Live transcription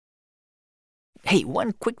Hey,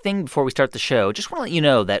 one quick thing before we start the show. Just want to let you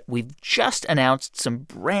know that we've just announced some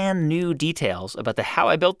brand new details about the How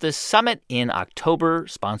I Built This Summit in October,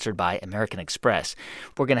 sponsored by American Express.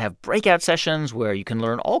 We're going to have breakout sessions where you can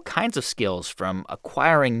learn all kinds of skills from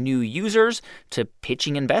acquiring new users to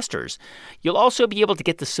pitching investors. You'll also be able to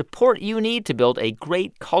get the support you need to build a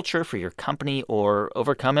great culture for your company or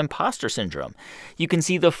overcome imposter syndrome. You can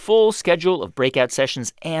see the full schedule of breakout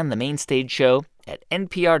sessions and the main stage show at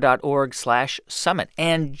npr.org/summit.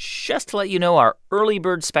 And just to let you know, our early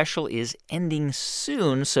bird special is ending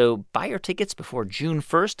soon, so buy your tickets before June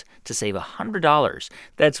 1st to save $100.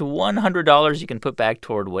 That's $100 you can put back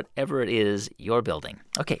toward whatever it is you're building.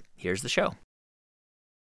 Okay, here's the show.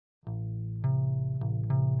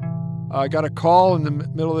 I got a call in the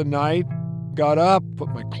middle of the night, got up, put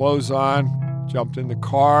my clothes on, jumped in the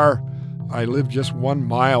car. I lived just 1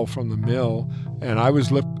 mile from the mill, and I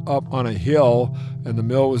was up on a hill, and the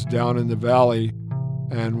mill was down in the valley.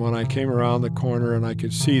 And when I came around the corner and I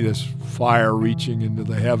could see this fire reaching into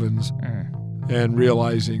the heavens and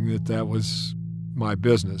realizing that that was my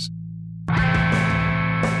business.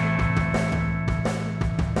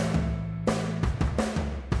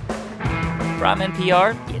 From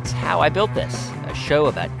NPR, it's How I Built This, a show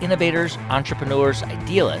about innovators, entrepreneurs,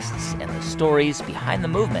 idealists, and the stories behind the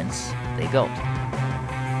movements they built.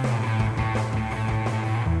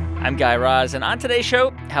 I'm Guy Raz, and on today's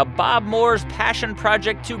show, how Bob Moore's passion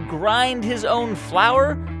project to grind his own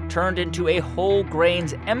flour turned into a whole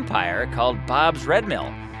grains empire called Bob's Red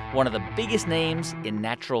Mill, one of the biggest names in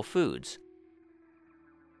natural foods.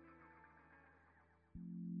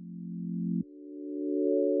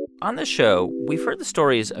 On this show, we've heard the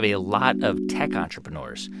stories of a lot of tech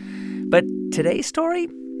entrepreneurs. But today's story,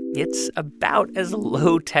 it's about as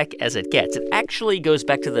low-tech as it gets. It actually goes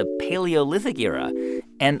back to the Paleolithic era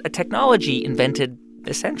and a technology invented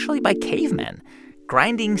essentially by cavemen,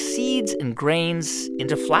 grinding seeds and grains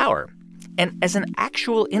into flour. And as an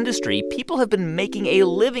actual industry, people have been making a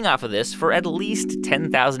living off of this for at least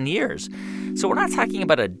 10,000 years. So we're not talking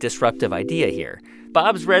about a disruptive idea here.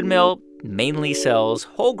 Bob's Red Mill mainly sells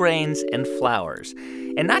whole grains and flours.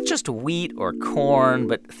 And not just wheat or corn,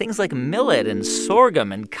 but things like millet and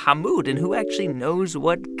sorghum and kamut. And who actually knows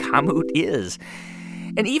what kamut is?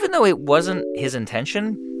 And even though it wasn't his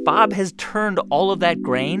intention, Bob has turned all of that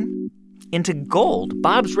grain into gold.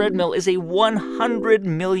 Bob's Red Mill is a $100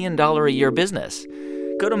 million a year business.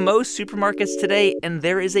 Go to most supermarkets today, and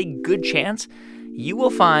there is a good chance you will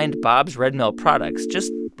find Bob's Red Mill products.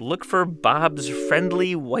 Just look for Bob's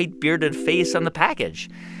friendly, white-bearded face on the package.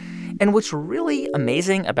 And what's really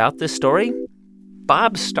amazing about this story,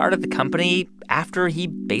 Bob started the company after he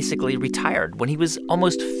basically retired, when he was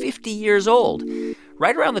almost 50 years old.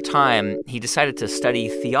 Right around the time he decided to study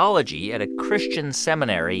theology at a Christian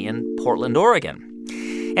seminary in Portland, Oregon.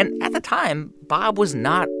 And at the time, Bob was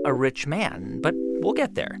not a rich man, but we'll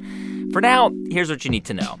get there. For now, here's what you need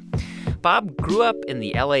to know. Bob grew up in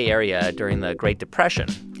the LA area during the Great Depression.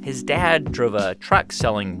 His dad drove a truck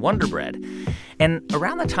selling Wonder Bread. And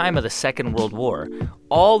around the time of the Second World War,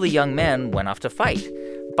 all the young men went off to fight.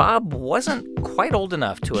 Bob wasn't quite old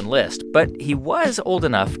enough to enlist, but he was old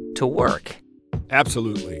enough to work.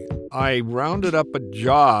 Absolutely. I rounded up a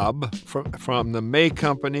job from the May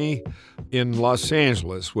Company in Los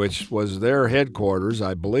Angeles, which was their headquarters,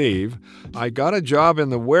 I believe. I got a job in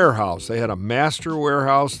the warehouse. They had a master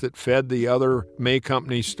warehouse that fed the other May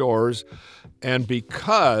Company stores. And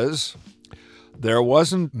because there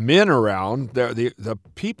wasn't men around, the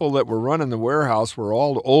people that were running the warehouse were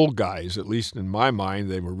all old guys, at least in my mind.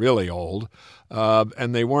 They were really old,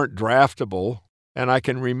 and they weren't draftable. And I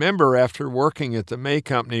can remember after working at the May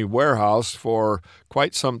Company warehouse for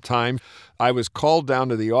quite some time, I was called down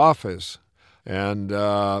to the office, and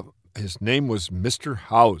his name was Mr.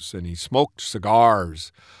 House, and he smoked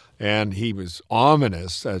cigars, and he was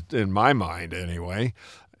ominous, in my mind anyway.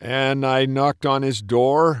 And I knocked on his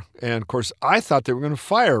door, and of course, I thought they were going to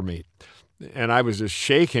fire me. And I was just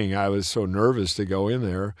shaking. I was so nervous to go in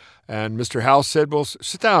there. And Mr. House said, "Well,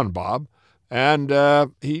 sit down, Bob." And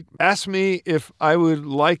he asked me if I would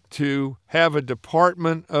like to have a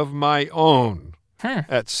department of my own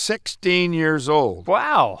at 16 years old.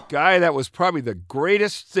 Wow. Guy, that was probably the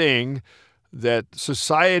greatest thing that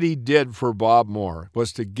society did for Bob Moore,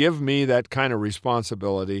 was to give me that kind of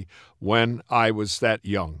responsibility when I was that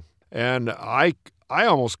young. And I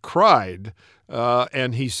almost cried.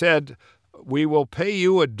 And he said, "We will pay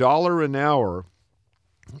you $1 an hour."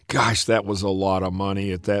 Gosh, that was a lot of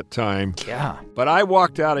money at that time. Yeah. But I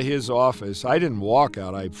walked out of his office. I didn't walk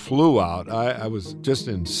out. I flew out. I was just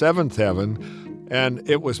in seventh heaven. And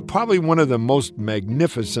it was probably one of the most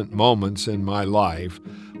magnificent moments in my life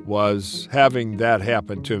was having that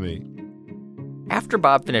happen to me. After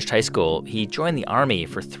Bob finished high school, he joined the Army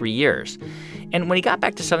for 3 years. And when he got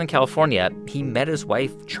back to Southern California, he met his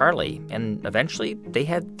wife, Charlie, and eventually they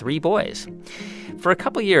had 3 boys. For a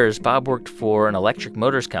couple years, Bob worked for an electric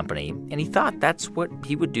motors company, and he thought that's what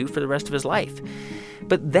he would do for the rest of his life.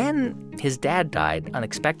 But then his dad died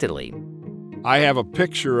unexpectedly. I have a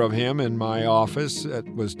picture of him in my office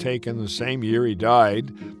that was taken the same year he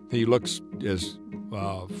died. He looks as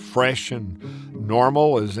fresh and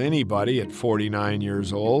normal as anybody at 49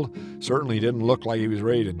 years old. Certainly didn't look like he was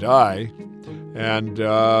ready to die. And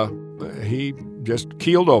he just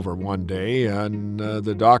keeled over one day, and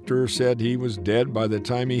the doctor said he was dead by the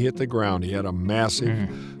time he hit the ground. He had a massive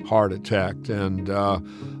heart attack, and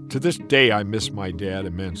to this day, I miss my dad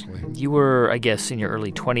immensely. You were, I guess, in your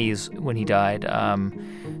early 20s when he died.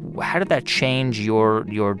 How did that change your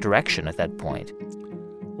direction at that point?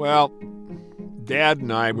 Well, Dad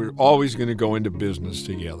and I were always going to go into business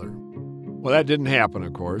together. Well, that didn't happen,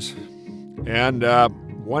 of course. And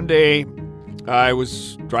one day, I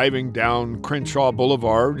was driving down Crenshaw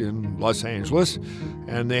Boulevard in Los Angeles,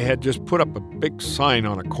 and they had just put up a big sign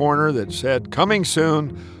on a corner that said, "Coming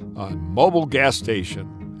soon, a mobile gas station."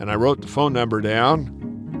 And I wrote the phone number down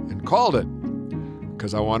and called it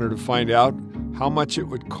because I wanted to find out how much it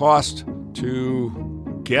would cost to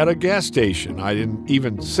get a gas station. I didn't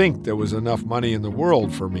even think there was enough money in the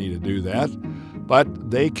world for me to do that.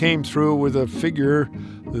 But they came through with a figure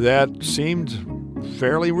that seemed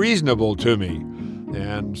fairly reasonable to me.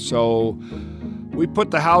 And so we put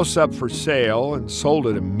the house up for sale and sold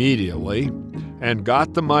it immediately and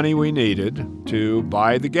got the money we needed to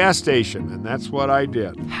buy the gas station, and that's what I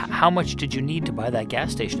did. How much did you need to buy that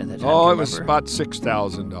gas station at that time? Oh, it was about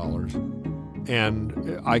 $6,000.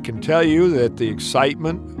 And I can tell you that the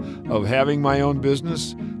excitement of having my own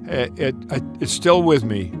business, it's still with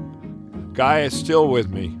me. Guy, it's still with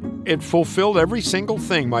me. It fulfilled every single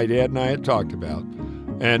thing my dad and I had talked about.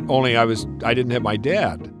 And only I didn't have my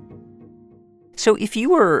dad. So if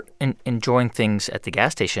you were enjoying things at the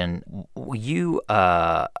gas station, you,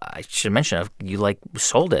 I should mention, you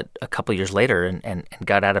sold it a couple of years later and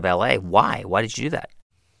got out of L.A. Why? Why did you do that?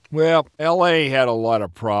 Well, L.A. had a lot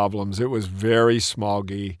of problems. It was very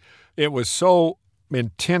smoggy. It was so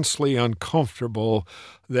intensely uncomfortable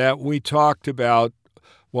that we talked about,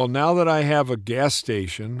 well, now that I have a gas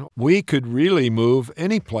station, we could really move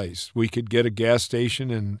any place. We could get a gas station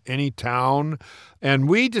in any town. And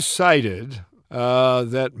we decided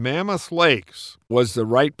that Mammoth Lakes was the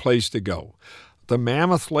right place to go. The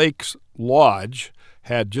Mammoth Lakes Lodge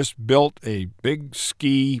had just built a big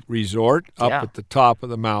ski resort up at the top of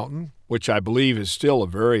the mountain, which I believe is still a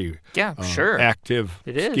very active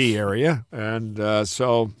ski area. And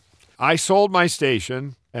so I sold my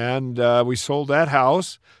station, and we sold that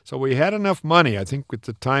house. So we had enough money. I think at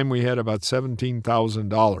the time we had about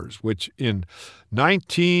 $17,000, which in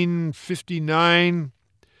 1959,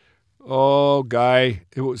 oh, Guy,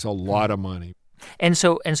 it was a lot of money. And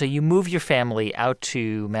so you moved your family out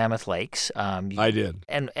to Mammoth Lakes. I did.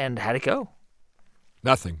 And how'd it go?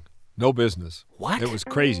 Nothing. No business. What? It was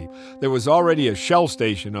crazy. There was already a Shell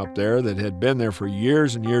station up there that had been there for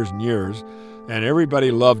years and years and years, and everybody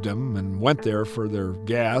loved them and went there for their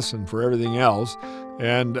gas and for everything else.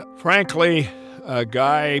 And frankly,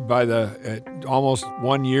 Guy, by almost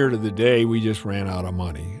 1 year to the day, we just ran out of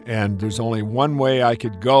money. And there's only one way I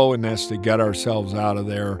could go, and that's to get ourselves out of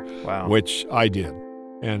there, which I did.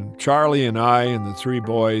 And Charlie and I and the 3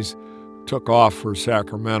 boys took off for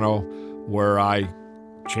Sacramento, where I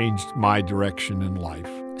changed my direction in life.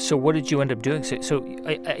 So what did you end up doing? So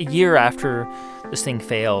a year after this thing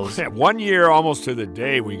fails. 1 year, almost to the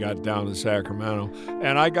day, we got down to Sacramento.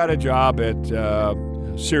 And I got a job at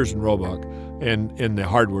Sears and Roebuck in the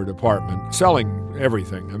hardware department, selling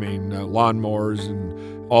everything. I mean, lawnmowers and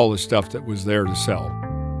all the stuff that was there to sell.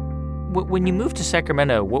 When you moved to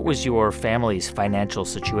Sacramento, what was your family's financial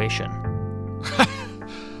situation?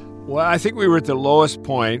 Well, I think we were at the lowest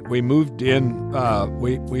point. We moved in.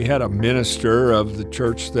 We had a minister of the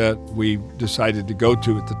church that we decided to go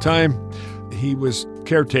to at the time. He was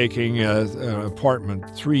caretaking an apartment,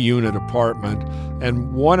 3-unit apartment,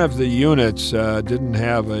 and one of the units didn't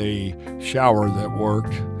have a shower that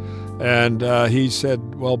worked. And he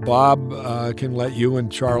said, well, Bob, I can let you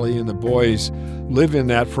and Charlie and the boys live in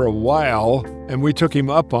that for a while. And we took him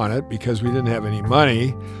up on it because we didn't have any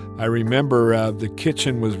money. I remember the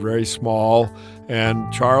kitchen was very small,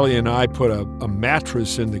 and Charlie and I put a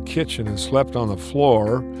mattress in the kitchen and slept on the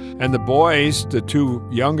floor. And the boys, the 2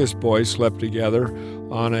 youngest boys, slept together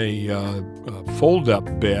on a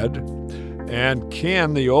fold-up bed, and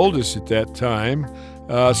Ken, the oldest at that time,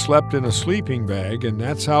 slept in a sleeping bag, and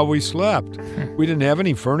that's how we slept. We didn't have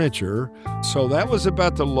any furniture, so that was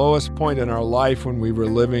about the lowest point in our life when we were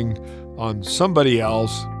living on somebody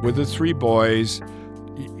else with the three boys.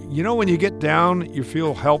 You know, when you get down, you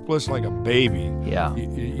feel helpless like a baby. Yeah.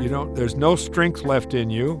 You don't, there's no strength left in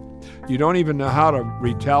you. You don't even know how to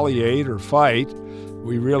retaliate or fight.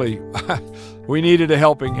 We really, we needed a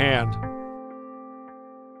helping hand.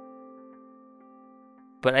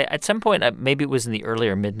 But at some point, maybe it was in the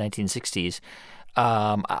earlier mid-1960s,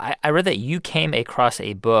 I read that you came across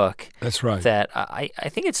a book. That's right. That I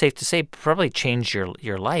think it's safe to say probably changed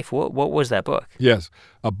your life. What was that book? Yes,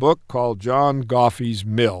 a book called John Goffey's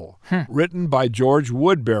Mill, written by George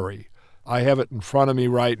Woodbury. I have it in front of me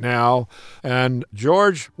right now. And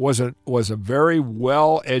George was a very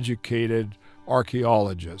well-educated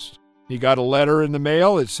archaeologist. He got a letter in the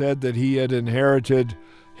mail. It said that he had inherited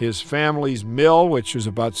his family's mill, which is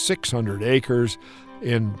about 600 acres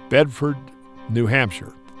in Bedford, New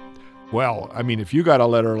Hampshire. Well, I mean, if you got a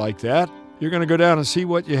letter like that, you're going to go down and see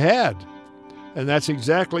what you had. And that's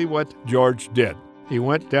exactly what George did. He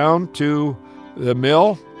went down to the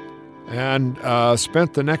mill and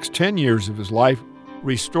spent the next 10 years of his life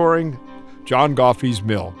restoring John Goffey's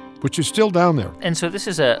mill, which is still down there. And so this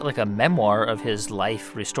is like a memoir of his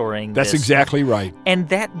life restoring That's this. exactly right. And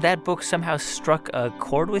that book somehow struck a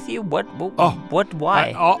chord with you?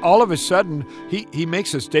 Why? All of a sudden, he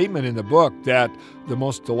makes a statement in the book that the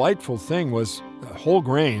most delightful thing was whole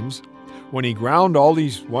grains. When he ground all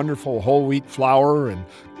these wonderful whole wheat flour and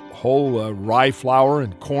whole rye flour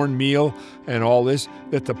and cornmeal and all this,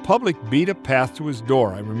 that the public beat a path to his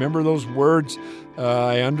door. I remember those words.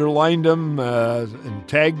 I underlined them and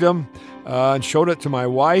tagged them and showed it to my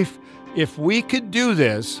wife. If we could do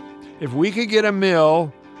this, if we could get a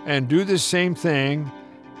mill and do the same thing,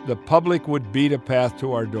 the public would beat a path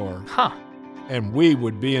to our door. And we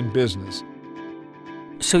would be in business.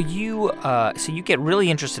 So you get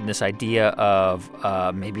really interested in this idea of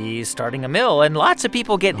maybe starting a mill, and lots of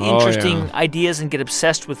people get interesting ideas and get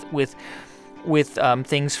obsessed with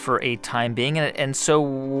things for a time being. And so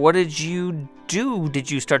what did you do?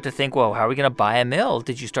 Did you start to think, well, how are we going to buy a mill?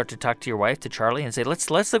 Did you start to talk to your wife, to Charlie, and say,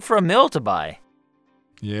 let's look for a mill to buy?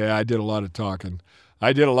 Yeah, I did a lot of talking.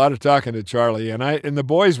 To Charlie, and the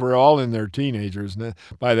boys were all in their teenagers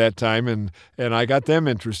by that time, and I got them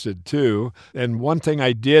interested too. And one thing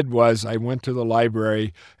I did was I went to the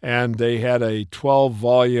library, and they had a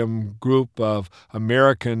 12-volume group of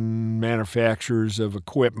American manufacturers of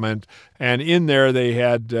equipment, and in there they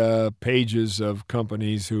had pages of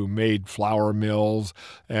companies who made flour mills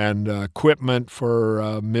and equipment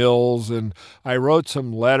for mills, and I wrote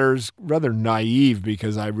some letters, rather naive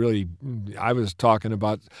because I was talking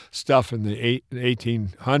about stuff in the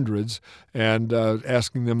 1800s and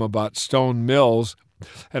asking them about stone mills.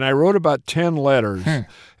 And I wrote about 10 letters,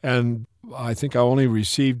 and I think I only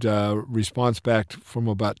received a response back from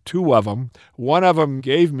about 2 of them. One of them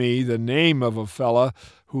gave me the name of a fella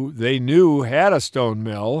who they knew had a stone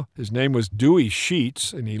mill. His name was Dewey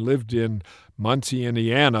Sheets, and he lived in Muncie,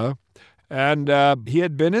 Indiana. And he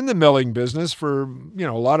had been in the milling business for,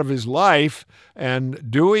 a lot of his life. And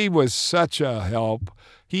Dewey was such a help.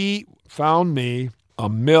 He found me a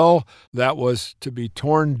mill that was to be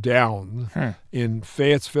torn down in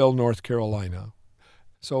Fayetteville, North Carolina.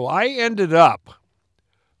 So I ended up,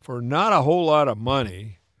 for not a whole lot of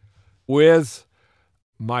money, with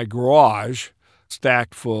my garage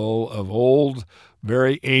stacked full of old,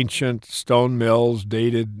 very ancient stone mills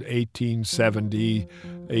dated 1870,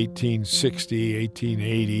 1860,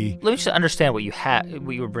 1880. Let me just understand what you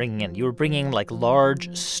were bringing in. You were bringing like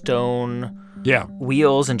large stone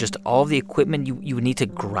wheels and just all the equipment you would need to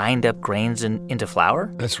grind up grains into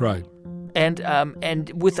flour? That's right. And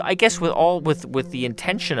with the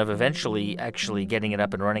intention of eventually actually getting it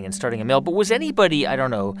up and running and starting a mill. But was anybody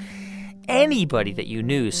that you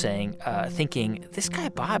knew thinking, this guy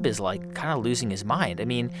Bob is like kind of losing his mind? I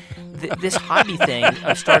mean, this hobby thing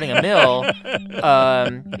of starting a mill,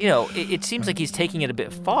 it seems like he's taking it a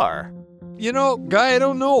bit far. Guy, I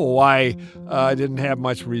don't know why I didn't have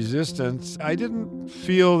much resistance. I didn't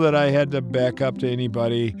feel that I had to back up to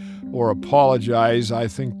anybody or apologize. I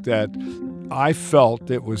think that I felt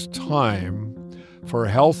it was time for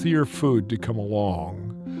healthier food to come along.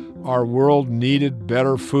 Our world needed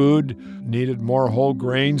better food, needed more whole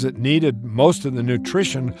grains. It needed most of the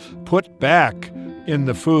nutrition put back in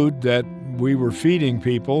the food that we were feeding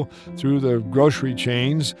people through the grocery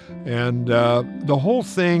chains. And the whole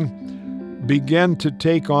thing began to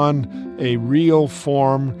take on a real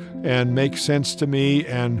form and makes sense to me.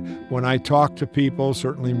 And when I talk to people,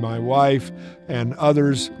 certainly my wife and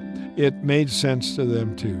others, it made sense to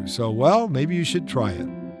them too. So, well, maybe you should try it.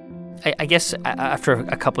 I guess after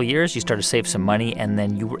a couple of years, you started to save some money, and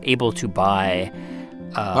then you were able to buy...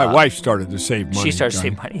 my wife started to save money. She started to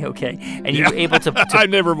save money, okay. And you were able to... I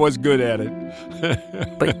never was good at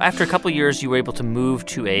it. But after a couple of years, you were able to move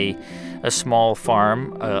to a small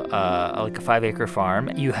farm, like a 5-acre farm.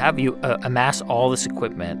 You amass all this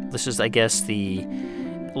equipment. This is, I guess, the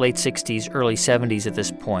late 60s, early 70s at this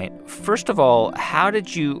point. First of all, how are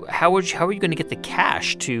you going to get the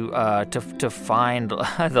cash to find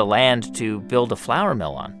the land to build a flour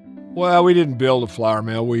mill on? Well, we didn't build a flour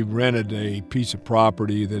mill. We rented a piece of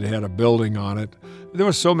property that had a building on it. There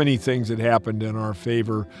were so many things that happened in our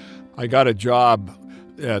favor. I got a job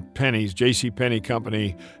at Penney's, J.C. Penney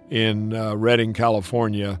Company in Redding,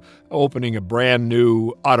 California, opening a brand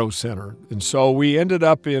new auto center. And so we ended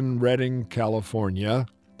up in Redding, California.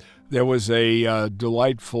 There was a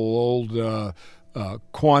delightful old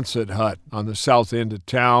Quonset hut on the south end of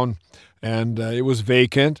town, and it was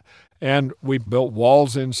vacant. And we built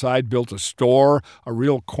walls inside, built a store, a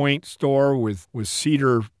real quaint store with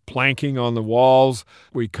cedar planking on the walls.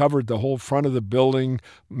 We covered the whole front of the building,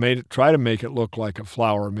 tried to make it look like a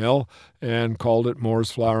flour mill, and called it Moore's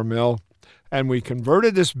Flour Mill. And we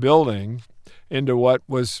converted this building into what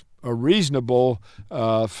was a reasonable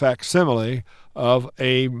facsimile of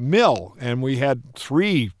a mill. And we had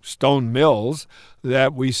 3 stone mills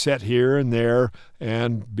that we set here and there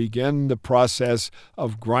and began the process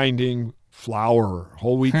of grinding flour,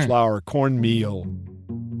 whole wheat flour, cornmeal.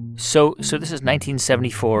 So this is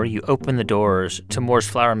 1974. You open the doors to Moore's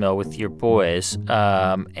Flour Mill with your boys,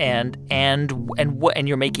 and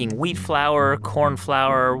you're making wheat flour, corn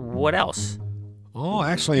flour. What else? Oh,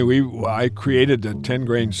 actually, I created the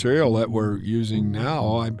 10-grain cereal that we're using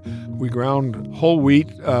now. We ground whole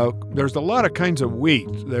wheat. There's a lot of kinds of wheat.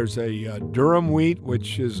 There's a durum wheat,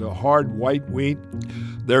 which is a hard white wheat.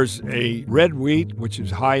 There's a red wheat, which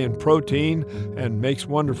is high in protein and makes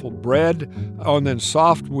wonderful bread. Oh, and then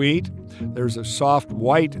soft wheat. There's a soft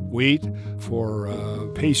white wheat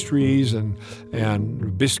for pastries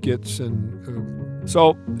and biscuits and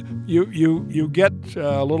so you get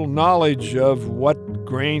a little knowledge of what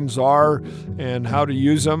grains are and how to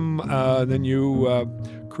use them. Then you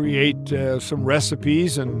create some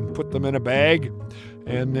recipes and put them in a bag,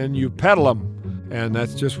 and then you peddle them. And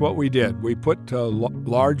that's just what we did. We put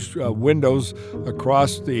large windows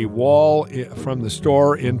across the wall from the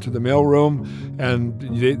store into the mill room, and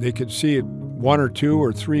they could see it. 1 or 2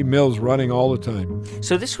 or 3 mills running all the time.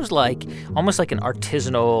 So this was almost like an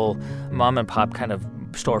artisanal mom and pop kind of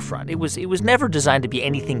storefront. It was never designed to be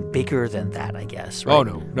anything bigger than that, I guess, right?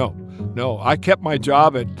 Oh, no. I kept my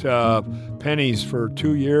job at Penney's for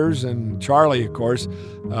 2 years, and Charlie, of course,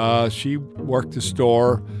 she worked the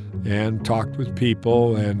store and talked with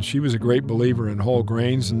people, and she was a great believer in whole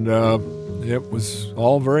grains, and it was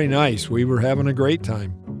all very nice. We were having a great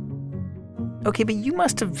time. Okay, but you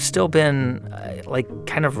must have still been,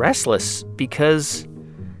 kind of restless because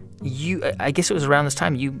I guess it was around this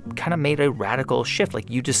time you kind of made a radical shift.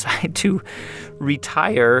 You decide to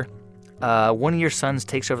retire. One of your sons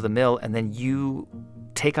takes over the mill, and then you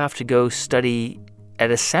take off to go study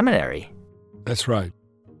at a seminary. That's right.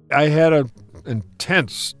 I had an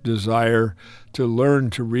intense desire to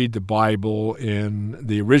learn to read the Bible in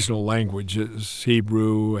the original languages,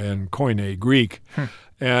 Hebrew and Koine, Greek.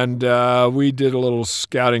 And we did a little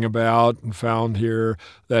scouting about and found here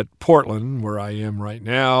that Portland, where I am right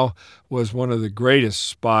now, was one of the greatest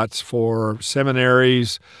spots for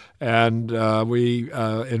seminaries. And we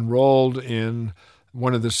enrolled in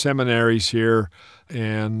one of the seminaries here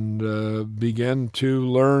and began to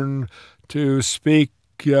learn to speak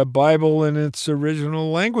Bible in its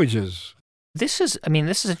original languages. This is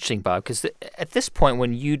interesting, Bob, because at this point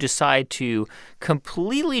when you decide to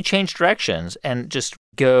completely change directions and just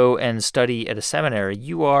go and study at a seminary,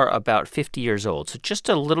 you are about 50 years old, so just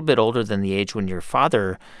a little bit older than the age when your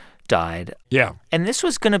father died. Yeah. And this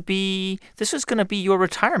was going to be your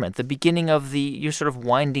retirement, the beginning of your sort of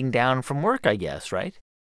winding down from work, I guess, right?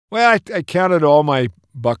 Well, I counted all my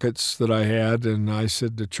buckets that I had, and I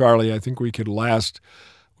said to Charlie, I think we could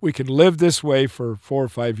live this way for 4 or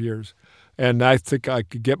 5 years. And I think I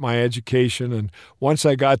could get my education. And once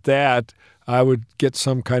I got that, I would get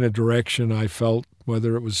some kind of direction, I felt,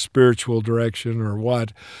 whether it was spiritual direction or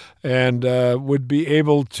what, and would be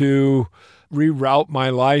able to reroute my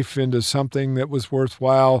life into something that was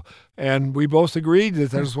worthwhile. And we both agreed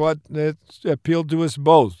that that's what that appealed to us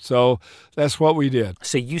both. So that's what we did.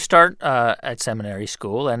 So you start at seminary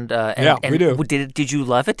school, and we do. Did you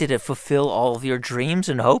love it? Did it fulfill all of your dreams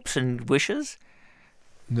and hopes and wishes?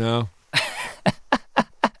 No.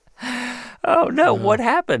 Oh, no. What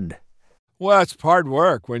happened? Well, it's hard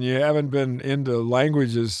work. When you haven't been into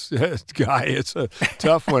languages, guy, it's a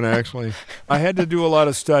tough one, actually. I had to do a lot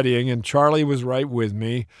of studying, and Charlie was right with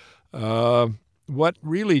me. What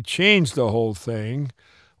really changed the whole thing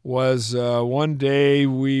was one day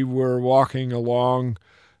we were walking along.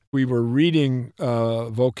 We were reading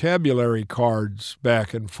vocabulary cards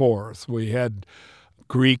back and forth. We had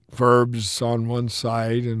Greek verbs on one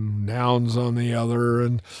side and nouns on the other.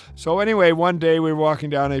 And so anyway, one day we were walking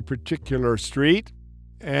down a particular street,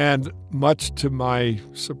 and much to my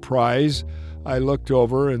surprise, I looked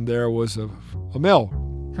over and there was a mill.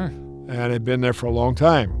 And it had been there for a long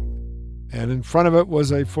time. And in front of it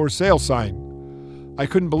was a for sale sign. I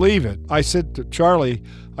couldn't believe it. I said to Charlie,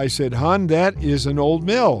 "Hon, that is an old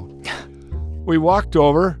mill." We walked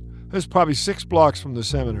over. It was probably 6 blocks from the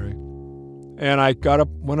seminary. And I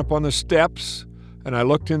went up on the steps, and I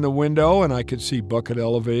looked in the window, and I could see bucket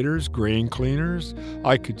elevators, grain cleaners.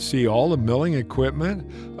 I could see all the milling equipment.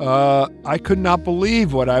 I could not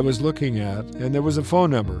believe what I was looking at, and there was a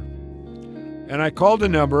phone number. And I called the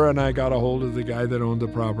number, and I got a hold of the guy that owned the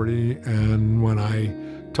property. And when I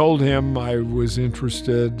told him I was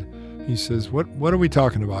interested, he says, "What are we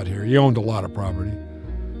talking about here?" He owned a lot of property.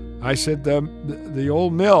 I said, the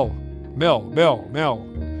old mill.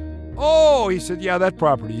 "Oh," he said, "yeah, that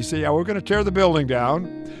property." He said, "Yeah, we're going to tear the building down,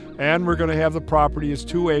 and we're going to have the property as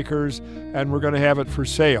 2 acres, and we're going to have it for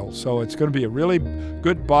sale. So it's going to be a really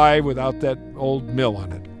good buy without that old mill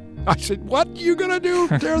on it." I said, "What are you going to do,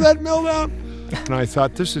 tear that mill down?" And I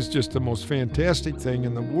thought, this is just the most fantastic thing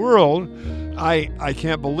in the world. I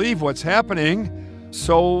can't believe what's happening.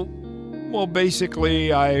 So, well,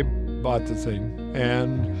 basically, I bought the thing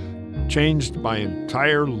and changed my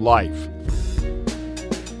entire life.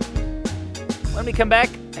 When we come back,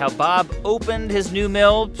 how Bob opened his new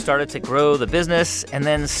mill, started to grow the business, and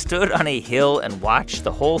then stood on a hill and watched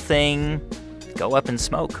the whole thing go up in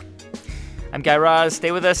smoke. I'm Guy Raz.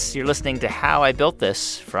 Stay with us. You're listening to How I Built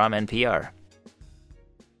This from NPR.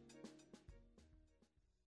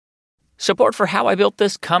 Support for How I Built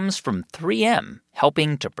This comes from 3M,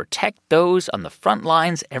 helping to protect those on the front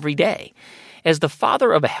lines every day. As the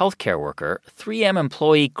father of a healthcare worker, 3M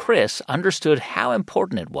employee Chris understood how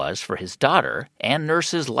important it was for his daughter and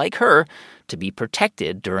nurses like her to be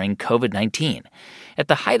protected during COVID-19. At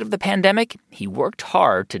the height of the pandemic, he worked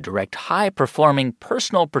hard to direct high-performing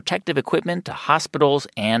personal protective equipment to hospitals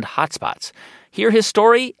and hotspots. Hear his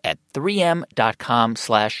story at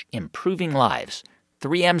 3m.com/improving lives.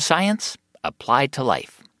 3M Science, applied to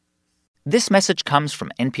life. This message comes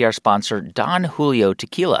from NPR sponsor Don Julio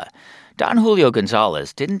Tequila. Don Julio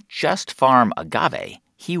Gonzalez didn't just farm agave,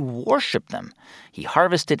 he worshipped them. He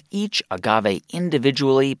harvested each agave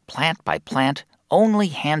individually, plant by plant, only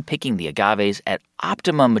handpicking the agaves at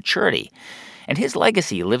optimum maturity. And his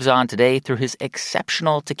legacy lives on today through his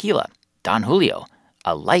exceptional tequila. Don Julio,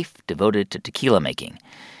 a life devoted to tequila making.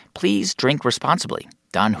 Please drink responsibly.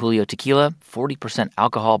 Don Julio Tequila, 40%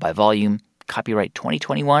 alcohol by volume, copyright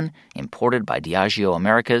 2021, imported by Diageo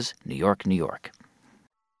Americas, New York, New York.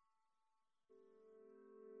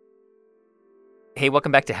 Hey,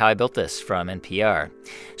 welcome back to How I Built This from NPR.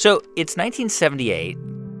 So it's 1978.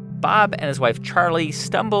 Bob and his wife Charlie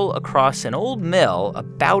stumble across an old mill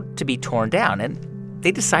about to be torn down, and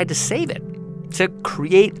they decide to save it, to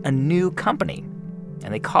create a new company.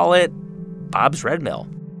 And they call it Bob's Red Mill.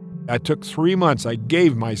 I took 3 months. I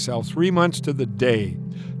gave myself 3 months to the day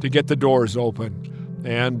to get the doors open.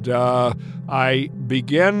 And I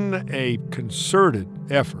began a concerted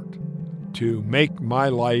effort to make my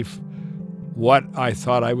life what I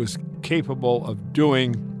thought I was capable of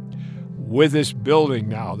doing with this building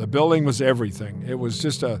now. The building was everything. It was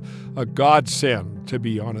just a godsend, to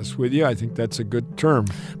be honest with you. I think that's a good term.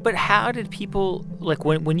 But how did people, like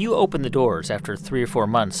when you opened the doors after 3 or 4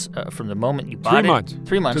 months from the moment you bought 3 months.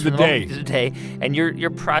 3 months. To the day. To the day. And you're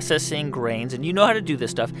processing grains and you know how to do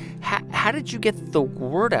this stuff. How did you get the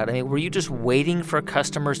word out? I mean, were you just waiting for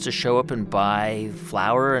customers to show up and buy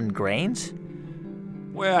flour and grains?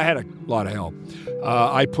 Well, I had a lot of help.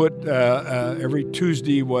 I put every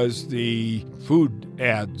Tuesday was the food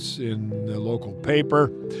ads in the local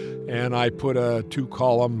paper, and I put a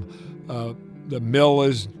 2-column, the mill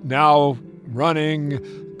is now running,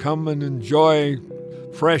 come and enjoy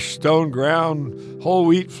fresh stone ground whole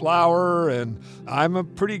wheat flour, and I'm a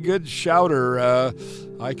pretty good shouter.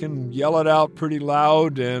 I can yell it out pretty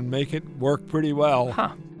loud and make it work pretty well.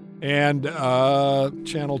 Huh. And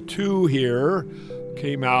Channel 2 here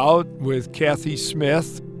came out with Kathy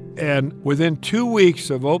Smith, and within 2 weeks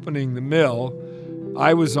of opening the mill,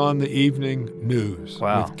 I was on the evening news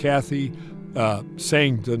with Kathy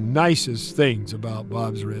saying the nicest things about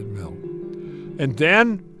Bob's Red Mill. And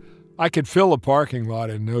then I could fill a parking lot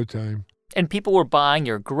in no time. And people were buying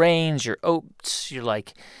your grains, your oats,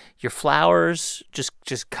 your flours,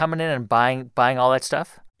 just coming in and buying all that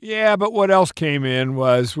stuff? Yeah, but what else came in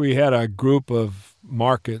was we had a group of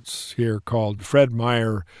markets here called Fred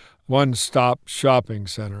Meyer One-Stop Shopping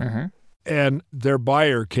Center. Mm-hmm. And their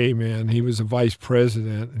buyer came in. He was a vice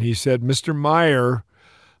president. And he said, Mr. Meyer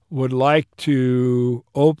would like to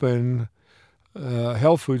open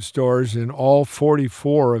health food stores in all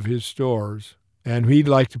 44 of his stores. And he'd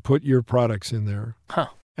like to put your products in there. Huh.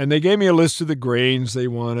 And they gave me a list of the grains they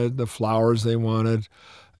wanted, the flours they wanted.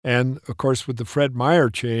 And, of course, with the Fred Meyer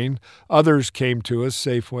chain, others came to us,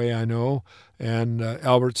 Safeway, I know, and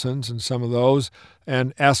Albertsons and some of those,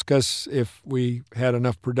 and asked us if we had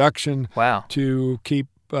enough production to keep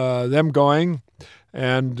them going.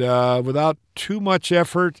 And without too much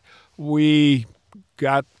effort, we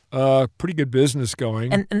got pretty good business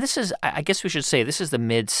going. And this is, I guess we should say, this is the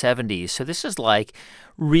mid-'70s. So this is like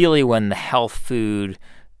really when the health food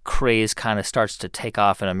craze kind of starts to take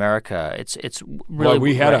off in America. It's really... Well,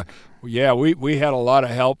 we had a lot of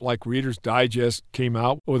help. Like Reader's Digest came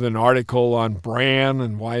out with an article on bran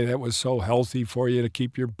and why that was so healthy for you to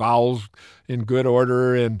keep your bowels in good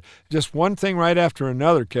order. And just one thing right after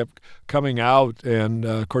another kept coming out. And,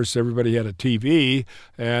 of course, everybody had a TV,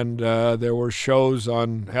 and there were shows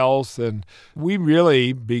on health. And we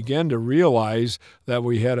really began to realize that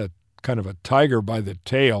we had a kind of a tiger by the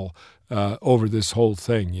tail over this whole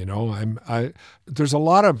thing, you know. There's a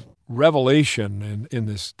lot of revelation in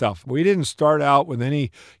this stuff. We didn't start out with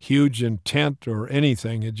any huge intent or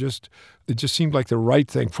anything. It just seemed like the right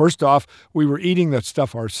thing. First off, we were eating that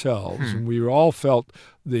stuff ourselves, and we all felt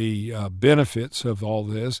the benefits of all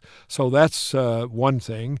this. So that's one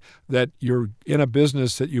thing, that you're in a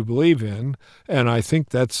business that you believe in, and I think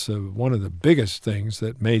that's one of the biggest things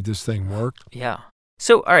that made this thing work. Yeah.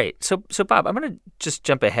 So, all right. So Bob, I'm going to just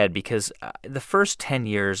jump ahead because the first 10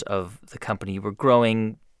 years of the company, you were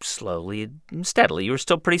growing slowly and steadily. You were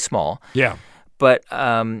still pretty small. Yeah. But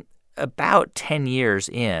about 10 years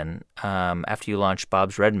in, after you launched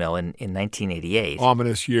Bob's Red Mill in 1988.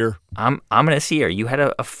 Ominous year. Ominous year. You had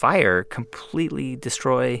a fire completely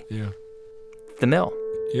destroy the mill.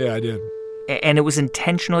 Yeah, I did. And it was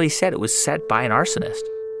intentionally set. It was set by an arsonist.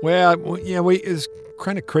 Well, yeah, it's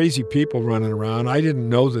kind of crazy people running around. I didn't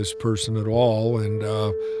know this person at all, and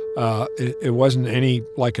it wasn't any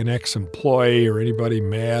like an ex-employee or anybody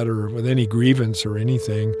mad or with any grievance or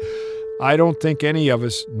anything. I don't think any of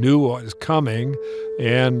us knew what was coming,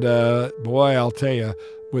 and boy, I'll tell you,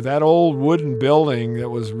 with that old wooden building that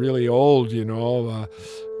was really old, you know,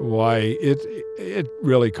 why it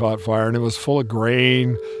really caught fire, and it was full of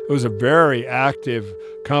grain. It was a very active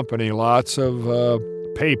company, lots of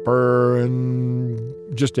paper and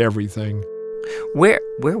just everything. Where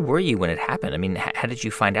were you when it happened? I mean, how did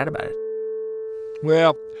you find out about it?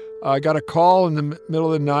 Well, I got a call in the middle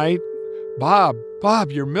of the night. Bob,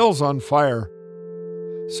 your mill's on fire.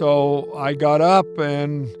 So I got up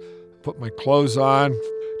and put my clothes on,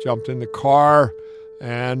 jumped in the car,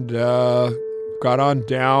 and got on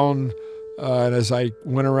down. And as I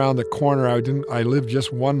went around the corner, I lived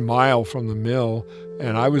just 1 mile from the mill,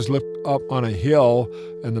 and I was up on a hill,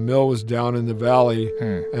 and the mill was down in the valley.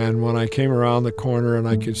 And when I came around the corner and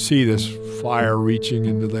I could see this fire reaching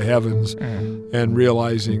into the heavens, and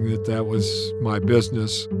realizing that was my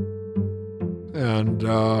business, and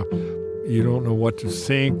you don't know what to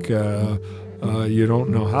think, you don't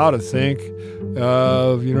know how to think,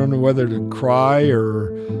 you don't know whether to cry or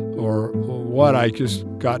what. I just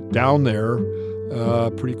got down there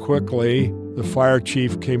pretty quickly. The fire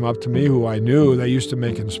chief came up to me, who I knew. They used to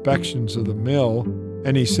make inspections of the mill.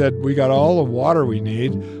 And he said, we got all the water we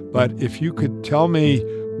need, but if you could tell me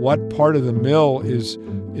what part of the mill is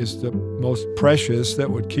the most precious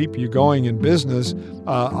that would keep you going in business,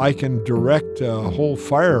 I can direct a whole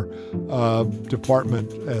fire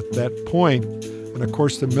department at that point. And of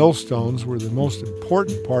course, the millstones were the most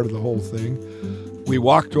important part of the whole thing. We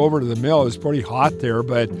walked over to the mill. It was pretty hot there,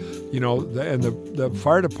 but the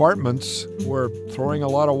fire departments were throwing a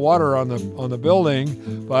lot of water on the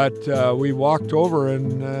building. But we walked over,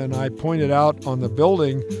 and I pointed out on the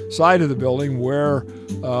building side of the building where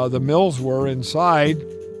the mills were inside.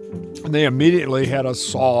 And they immediately had a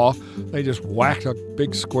saw. They just whacked a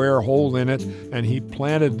big square hole in it, and he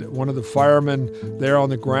planted one of the firemen there on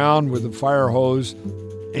the ground with the fire hose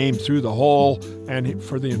aimed through the hole. And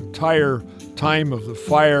for the entire time of the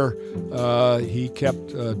fire, he kept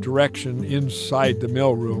direction inside the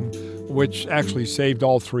mill room, which actually saved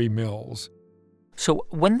all 3 mills. So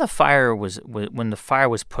when the fire was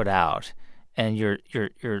put out, and you're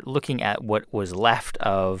looking at what was left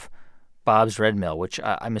of Bob's Red Mill, which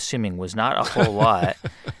I'm assuming was not a whole lot.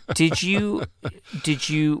 Were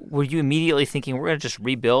you immediately thinking we're going to just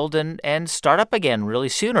rebuild and start up again really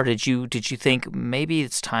soon, or did you think maybe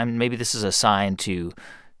it's time, maybe this is a sign to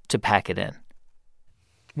pack it in?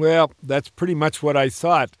 Well, that's pretty much what I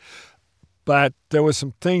thought, but there was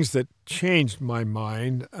some things that changed my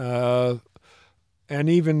mind, and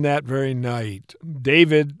even that very night,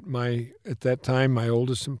 David, at that time my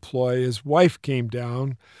oldest employee, his wife came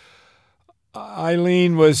down.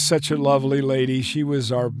 Eileen was such a lovely lady. She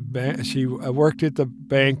was she worked at the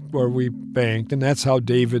bank where we banked, and that's how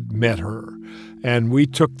David met her. And we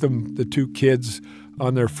took the 2 kids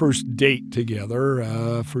on their first date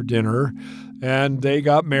together for dinner, and they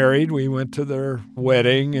got married. We went to their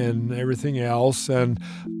wedding and everything else, and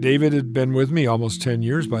David had been with me almost 10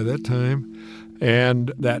 years by that time.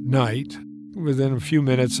 And that night, within a few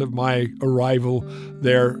minutes of my arrival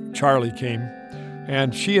there, Charlie came.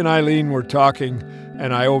 And she and Eileen were talking,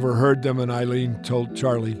 and I overheard them, and Eileen told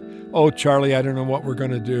Charlie, "Oh, Charlie, I don't know what we're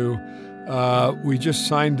going to do. We just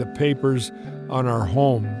signed the papers on our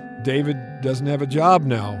home. David doesn't have a job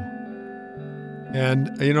now."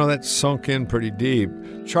 And, that sunk in pretty deep.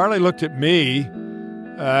 Charlie looked at me,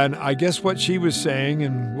 and I guess what she was saying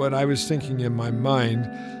and what I was thinking in my mind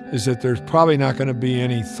is that there's probably not going to be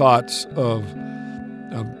any thoughts of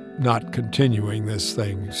not continuing this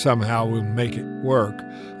thing. Somehow we'll make it work.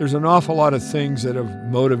 There's an awful lot of things that have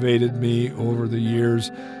motivated me over the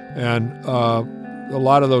years, and a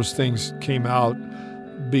lot of those things came out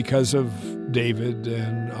because of David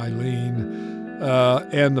and Eileen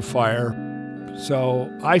and the fire. So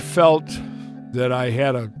I felt that I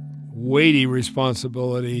had a weighty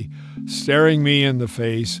responsibility staring me in the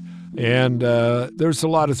face. And there's a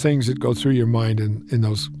lot of things that go through your mind in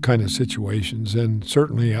those kind of situations. And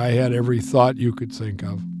certainly I had every thought you could think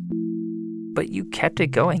of. But you kept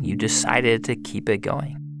it going. You decided to keep it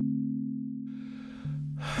going.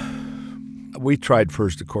 We tried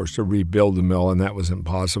first, of course, to rebuild the mill, and that was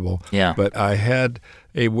impossible. Yeah. But I had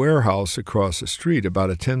a warehouse across the street,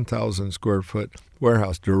 about a 10,000 square foot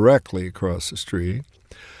warehouse directly across the street.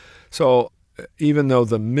 So even though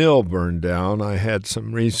the mill burned down, I had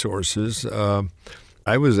some resources.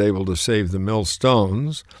 I was able to save the mill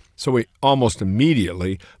stones, so we almost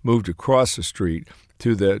immediately moved across the street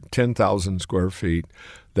to the 10,000 square feet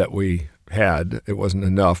that we had. It wasn't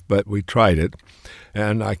enough, but we tried it,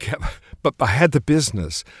 and but I had the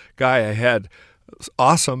business. I had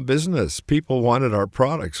awesome business. People wanted our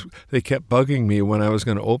products. They kept bugging me when I was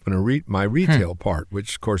going to open my retail part,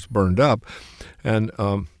 which of course burned up, and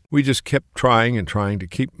we just kept trying to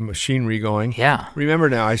keep machinery going. Yeah. Remember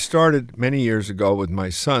now, I started many years ago with my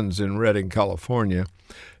sons in Redding, California,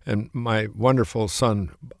 and my wonderful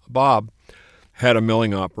son, Bob, had a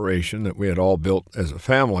milling operation that we had all built as a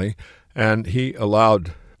family, and he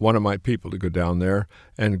allowed one of my people to go down there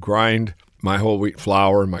and grind my whole wheat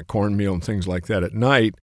flour and my cornmeal and things like that at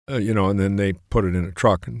night, and then they put it in a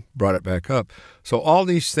truck and brought it back up. So all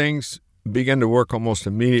these things began to work almost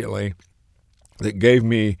immediately. That gave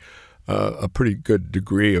me a pretty good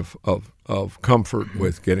degree of comfort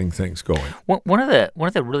with getting things going. One of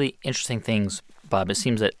the really interesting things, Bob, it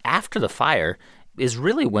seems that after the fire is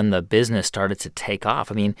really when the business started to take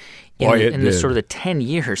off. I mean, in the sort of the 10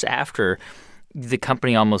 years after the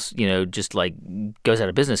company almost, just like goes out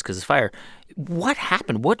of business because of fire. What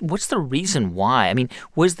happened? What's the reason why? I mean,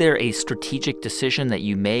 was there a strategic decision that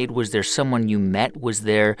you made? Was there someone you met? Was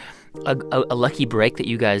there a lucky break that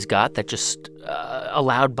you guys got that just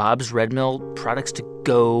allowed Bob's Red Mill products to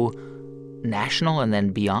go national and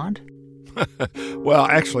then beyond? Well,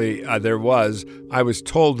 actually, there was. I was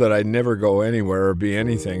told that I'd never go anywhere or be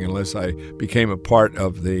anything unless I became a part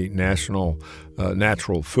of the national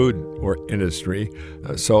natural food industry.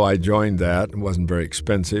 So I joined that. It wasn't very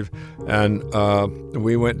expensive. And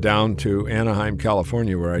we went down to Anaheim,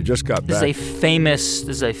 California, where I just got back. This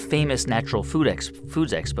is a famous natural foods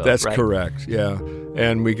expo, That's right? correct, yeah.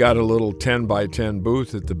 And we got a little 10 by 10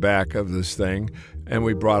 booth at the back of this thing. And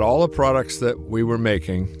we brought all the products that we were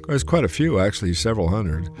making. There's quite a few, actually, several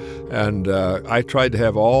hundred. And I tried to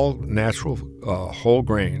have all natural whole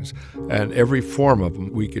grains and every form of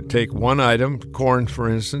them. We could take one item, corn, for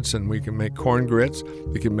instance, and we can make corn grits.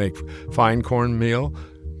 We can make fine cornmeal,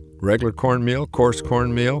 regular cornmeal, coarse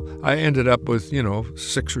cornmeal. I ended up with,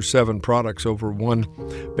 6 or 7 products over one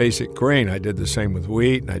basic grain. I did the same with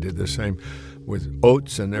wheat, and I did the same with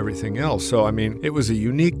oats and everything else. So, it was a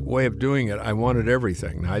unique way of doing it. I wanted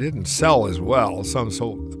everything. Now, I didn't sell as well. Some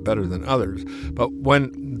sold better than others. But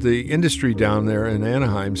when the industry down there in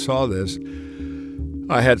Anaheim saw this,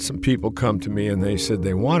 I had some people come to me and they said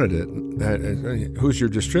they wanted it. Who's your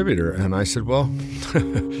distributor? And I said, well,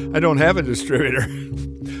 I don't have a distributor.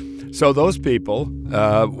 So those people,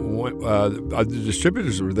 the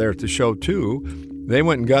distributors were there at the show too. They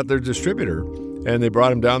went and got their distributor. And they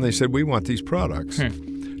brought him down. They said, we want these products.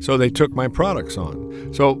 So they took my products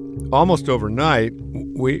on. So almost overnight,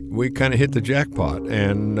 we kind of hit the jackpot.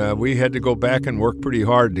 And we had to go back and work pretty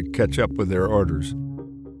hard to catch up with their orders.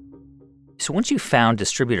 So once you found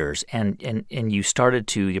distributors and your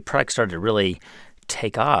product started to really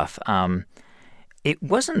take off, it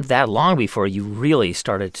wasn't that long before you really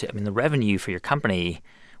started to, the revenue for your company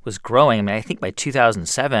was growing. I think by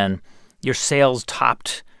 2007, your sales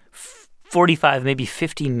topped $45, maybe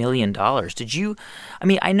 $50 million. Did you?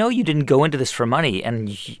 I know you didn't go into this for money, no,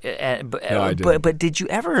 I didn't. But did you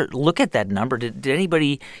ever look at that number? Did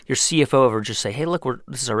anybody, your CFO, ever just say, "Hey, look,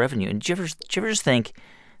 this is our revenue"? And did you ever just think,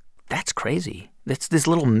 "That's crazy. This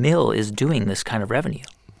little mill is doing this kind of revenue"?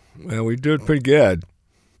 Well, we do it pretty good,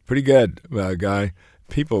 Guy.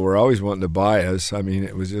 People were always wanting to buy us.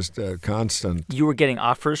 It was just a constant. You were getting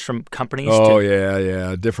offers from companies?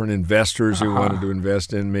 Yeah. Different investors who wanted to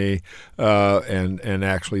invest in me, and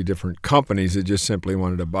actually different companies that just simply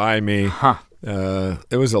wanted to buy me.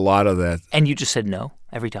 There was a lot of that. And you just said no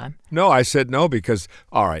every time? No, I said no because,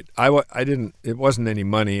 all right, I didn't. It wasn't any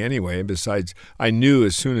money anyway. Besides, I knew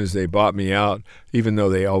as soon as they bought me out, even though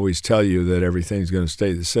they always tell you that everything's going to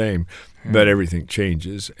stay the same, but everything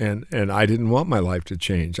changes, and I didn't want my life to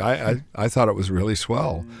change. I thought it was really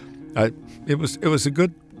swell. It was a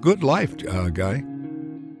good life, Guy.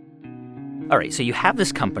 All right, so you have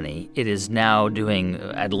this company. It is now doing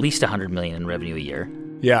at least $100 million in revenue a year.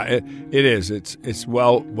 Yeah, it is. It's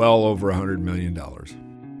well over $100 million.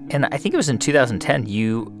 And I think it was in 2010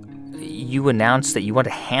 you announced that you want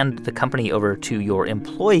to hand the company over to your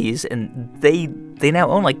employees, and they now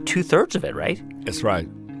own like 2/3 of it, right? That's right.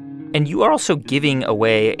 And you are also giving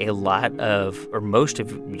away a lot of, or most of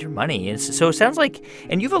your money. And so it sounds like,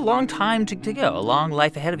 and you have a long time to go, a long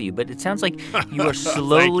life ahead of you, but it sounds like you are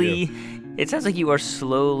slowly, it sounds like you are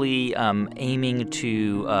slowly aiming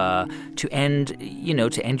to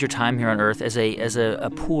end your time here on Earth as a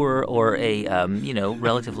poor or a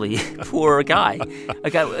relatively poor guy, a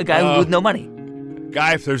guy with no money.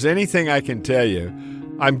 Guy, if there's anything I can tell you,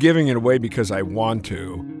 I'm giving it away because I want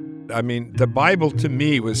to. The Bible to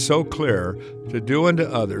me was so clear, to do unto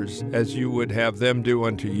others as you would have them do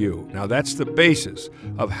unto you. Now, that's the basis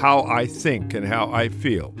of how I think and how I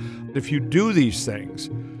feel. If you do these things,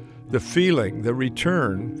 the feeling, the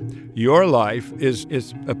return, your life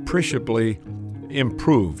is appreciably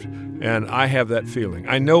improved. And I have that feeling.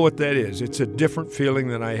 I know what that is. It's a different feeling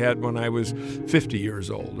than I had when I was 50 years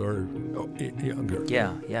old or younger.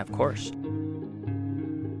 Yeah, of course.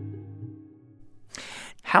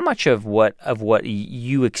 How much of what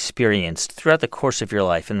you experienced throughout the course of your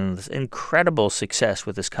life and this incredible success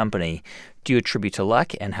with this company do you attribute to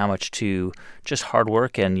luck, and how much to just hard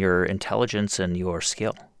work and your intelligence and your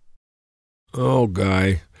skill? Oh,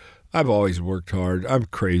 Guy, I've always worked hard. I'm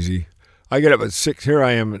crazy. I get up at 6. Here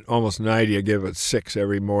I am at almost 90. I get up at 6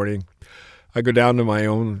 every morning. I go down to my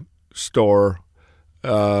own store,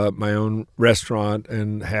 my own restaurant,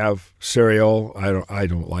 and have cereal. I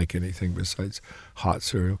don't like anything besides hot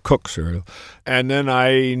cereal, cooked cereal. And then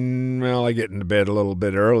I get into bed a little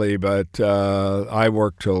bit early, but I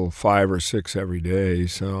work till 5 or 6 every day.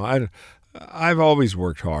 So I've always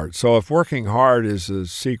worked hard. So if working hard is a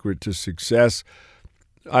secret to success,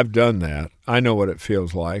 I've done that. I know what it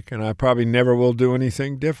feels like, and I probably never will do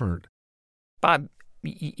anything different. Bob,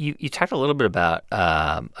 You talked a little bit about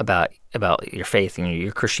your faith and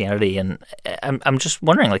your Christianity, and I'm just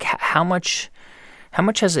wondering, like, how much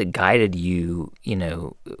has it guided you,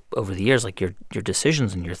 over the years, like your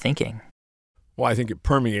decisions and your thinking? Well, I think it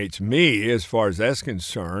permeates me as far as that's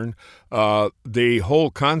concerned. The whole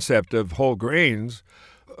concept of whole grains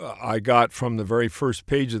I got from the very first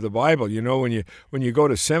page of the Bible. When you go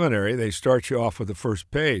to seminary, they start you off with the first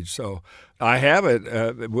page. So I have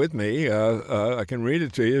it with me. I can read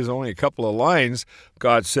it to you. There's only a couple of lines.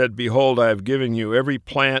 God said, "Behold, I have given you every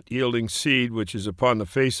plant yielding seed which is upon the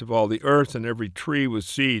face of all the earth, and every tree with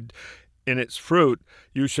seed in its fruit.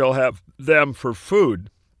 You shall have them for food."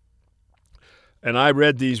 And I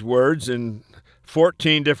read these words in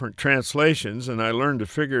 14 different translations, and I learned to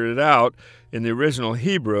figure it out. In the original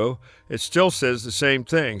Hebrew, it still says the same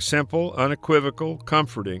thing: simple, unequivocal,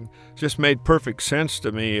 comforting. Just made perfect sense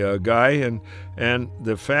to me, Guy, and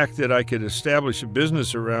the fact that I could establish a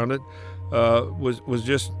business around it was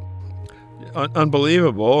just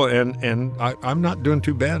unbelievable, and I'm not doing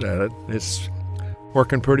too bad at it. It's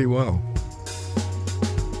working pretty well.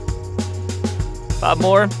 Bob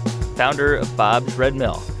Moore, founder of Bob's Red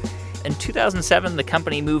Mill. In 2007, the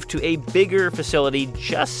company moved to a bigger facility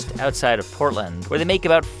just outside of Portland, where they make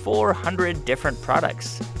about 400 different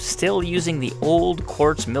products, still using the old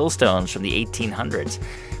quartz millstones from the 1800s.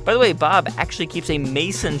 By the way, Bob actually keeps a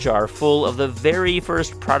mason jar full of the very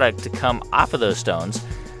first product to come off of those stones,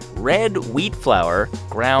 red wheat flour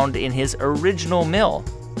ground in his original mill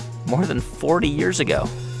more than 40 years ago.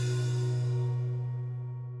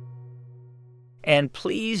 And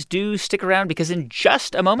please do stick around, because in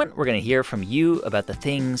just a moment, we're going to hear from you about the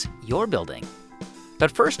things you're building. But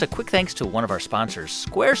first, a quick thanks to one of our sponsors,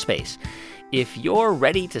 Squarespace. If you're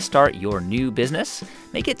ready to start your new business,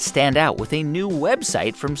 make it stand out with a new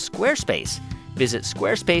website from Squarespace. Visit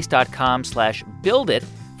squarespace.com/buildit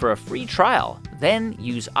for a free trial. Then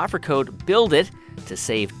use offer code BUILDIT to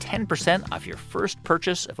save 10% off your first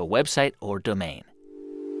purchase of a website or domain.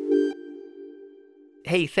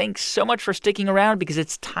 Hey, thanks so much for sticking around, because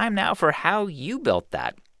it's time now for how you built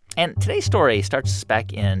that. And today's story starts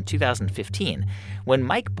back in 2015 when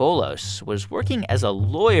Mike Bolos was working as a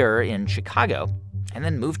lawyer in Chicago and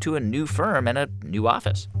then moved to a new firm and a new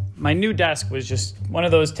office. My new desk was just one of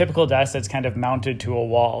those typical desks that's kind of mounted to a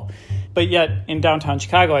wall. But yet, in downtown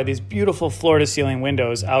Chicago, I had these beautiful floor-to-ceiling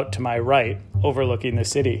windows out to my right, overlooking the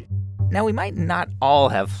city. Now, we might not all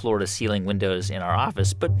have floor-to-ceiling windows in our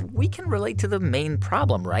office, but we can relate to the main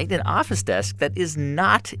problem, right? An office desk that is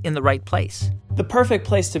not in the right place. The perfect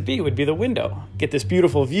place to be would be the window. Get this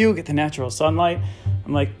beautiful view, get the natural sunlight.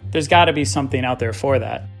 I'm like, there's got to be something out there for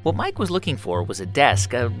that. What Mike was looking for was a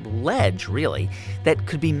desk, a ledge, really, that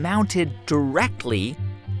could be mounted directly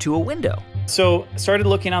to a window. So started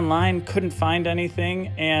looking online, couldn't find anything,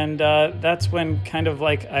 and that's when, kind of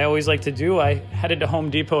like I always like to do, I headed to Home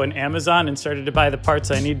Depot and Amazon and started to buy the parts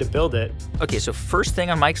I need to build it. Okay, so first thing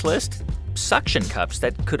on Mike's list, suction cups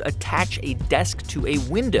that could attach a desk to a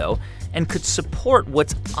window and could support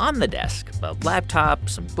what's on the desk, a laptop,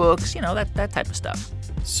 some books, that type of stuff.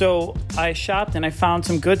 So I shopped and I found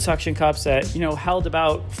some good suction cups that, held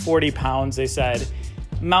about 40 pounds, they said.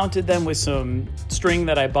 Mounted them with some string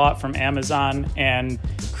that I bought from Amazon and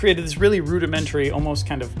created this really rudimentary, almost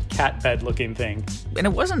kind of cat bed looking thing. And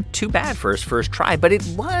it wasn't too bad for his first try, but it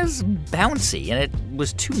was bouncy and it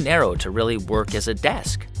was too narrow to really work as a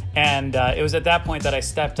desk. And it was at that point that I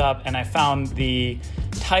stepped up and I found the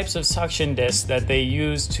types of suction discs that they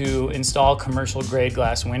use to install commercial grade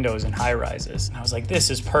glass windows in high rises. And I was like, this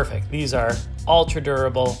is perfect. These are ultra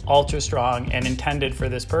durable, ultra strong, and intended for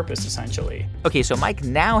this purpose, essentially. Okay, so Mike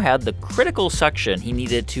now had the critical suction he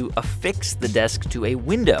needed to affix the desk to a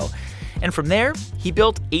window. And from there, he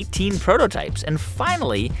built 18 prototypes. And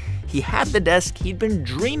finally, he had the desk he'd been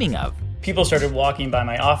dreaming of. People started walking by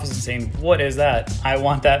my office and saying, what is that? I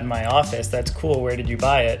want that in my office. That's cool. Where did you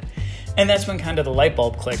buy it? And that's when kind of the light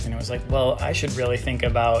bulb clicked, and it was like, well, I should really think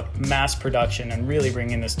about mass production and really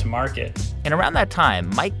bringing this to market. And around that time,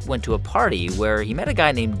 Mike went to a party where he met a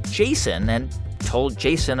guy named Jason and told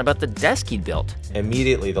Jason about the desk he'd built.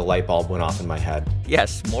 Immediately, the light bulb went off in my head.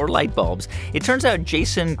 Yes, more light bulbs. It turns out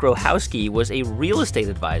Jason Grohowski was a real estate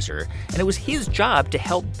advisor, and it was his job to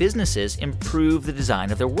help businesses improve the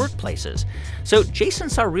design of their workplaces. So Jason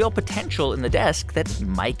saw real potential in the desk that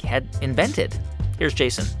Mike had invented. Here's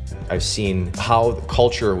Jason. I've seen how the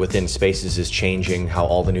culture within spaces is changing, how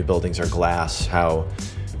all the new buildings are glass, how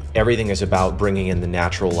everything is about bringing in the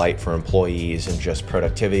natural light for employees and just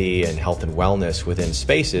productivity and health and wellness within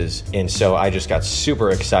spaces. And so I just got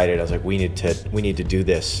super excited. I was like, we need to do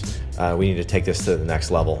this. We need to take this to the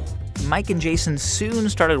next level. Mike and Jason soon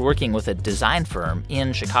started working with a design firm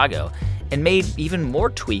in Chicago and made even more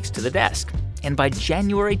tweaks to the desk. And by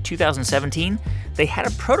January 2017, they had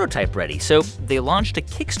a prototype ready, so they launched a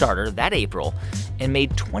Kickstarter that April and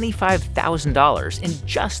made $25,000 in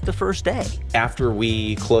just the first day. After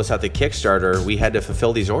we closed out the Kickstarter, we had to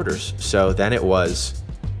fulfill these orders. So then it was,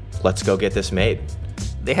 let's go get this made.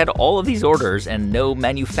 They had all of these orders and no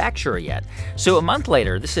manufacturer yet. So a month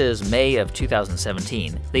later, this is May of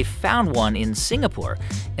 2017, they found one in Singapore.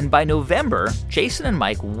 And by November, Jason and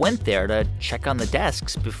Mike went there to check on the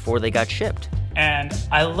desks before they got shipped. And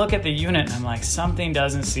I look at the unit and I'm like, something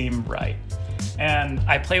doesn't seem right. And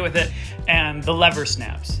I play with it and the lever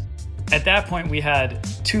snaps. At that point, we had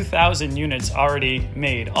 2,000 units already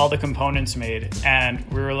made, all the components made. And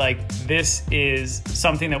we were like, this is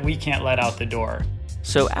something that we can't let out the door.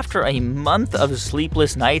 So after a month of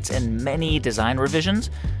sleepless nights and many design revisions,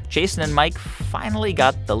 Jason and Mike finally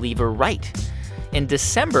got the lever right. In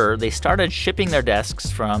December, they started shipping their desks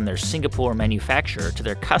from their Singapore manufacturer to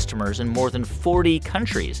their customers in more than 40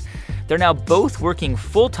 countries. They're now both working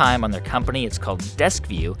full-time on their company. It's called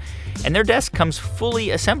Deskview, and their desk comes fully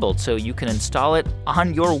assembled, so you can install it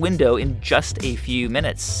on your window in just a few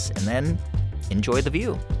minutes, and then enjoy the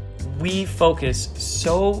view. We focus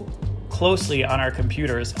so closely on our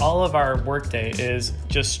computers. All of our workday is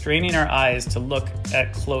just straining our eyes to look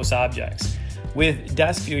at close objects. With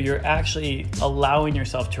Deskview, you're actually allowing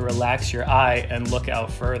yourself to relax your eye and look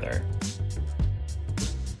out further.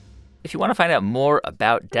 If you want to find out more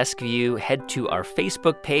about Deskview, head to our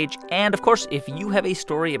Facebook page. And of course, if you have a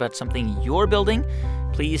story about something you're building,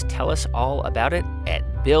 please tell us all about it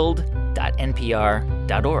at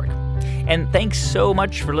build.npr.org. And thanks so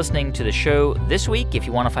much for listening to the show this week. If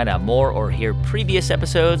you want to find out more or hear previous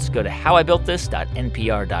episodes, go to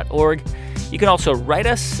howibuiltthis.npr.org. You can also write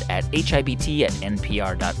us at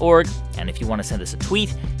hibt@npr.org. And if you want to send us a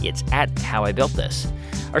tweet, it's at howibuiltthis.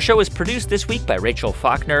 Our show is produced this week by Rachel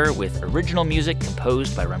Faulkner with original music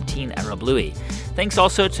composed by Ramtin Arablouei. Thanks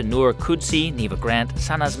also to Noor Kudsi, Neva Grant,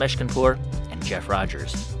 Sanaz Meshkinpour, and Jeff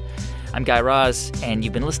Rogers. I'm Guy Raz, and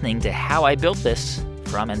you've been listening to How I Built This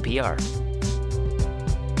from NPR.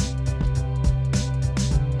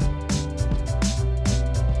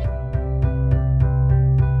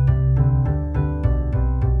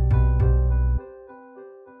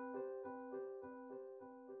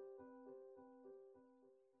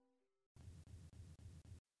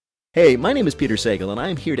 Hey, my name is Peter Sagal, and I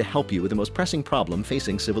am here to help you with the most pressing problem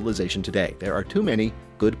facing civilization today. There are too many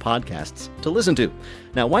good podcasts to listen to.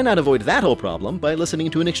 Now, why not avoid that whole problem by listening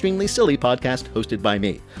to an extremely silly podcast hosted by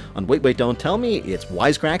me? On Wait, Wait, Don't Tell Me, it's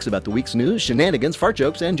wisecracks about the week's news, shenanigans, fart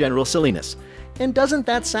jokes, and general silliness. And doesn't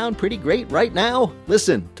that sound pretty great right now?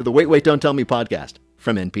 Listen to the Wait, Wait, Don't Tell Me podcast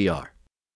from NPR.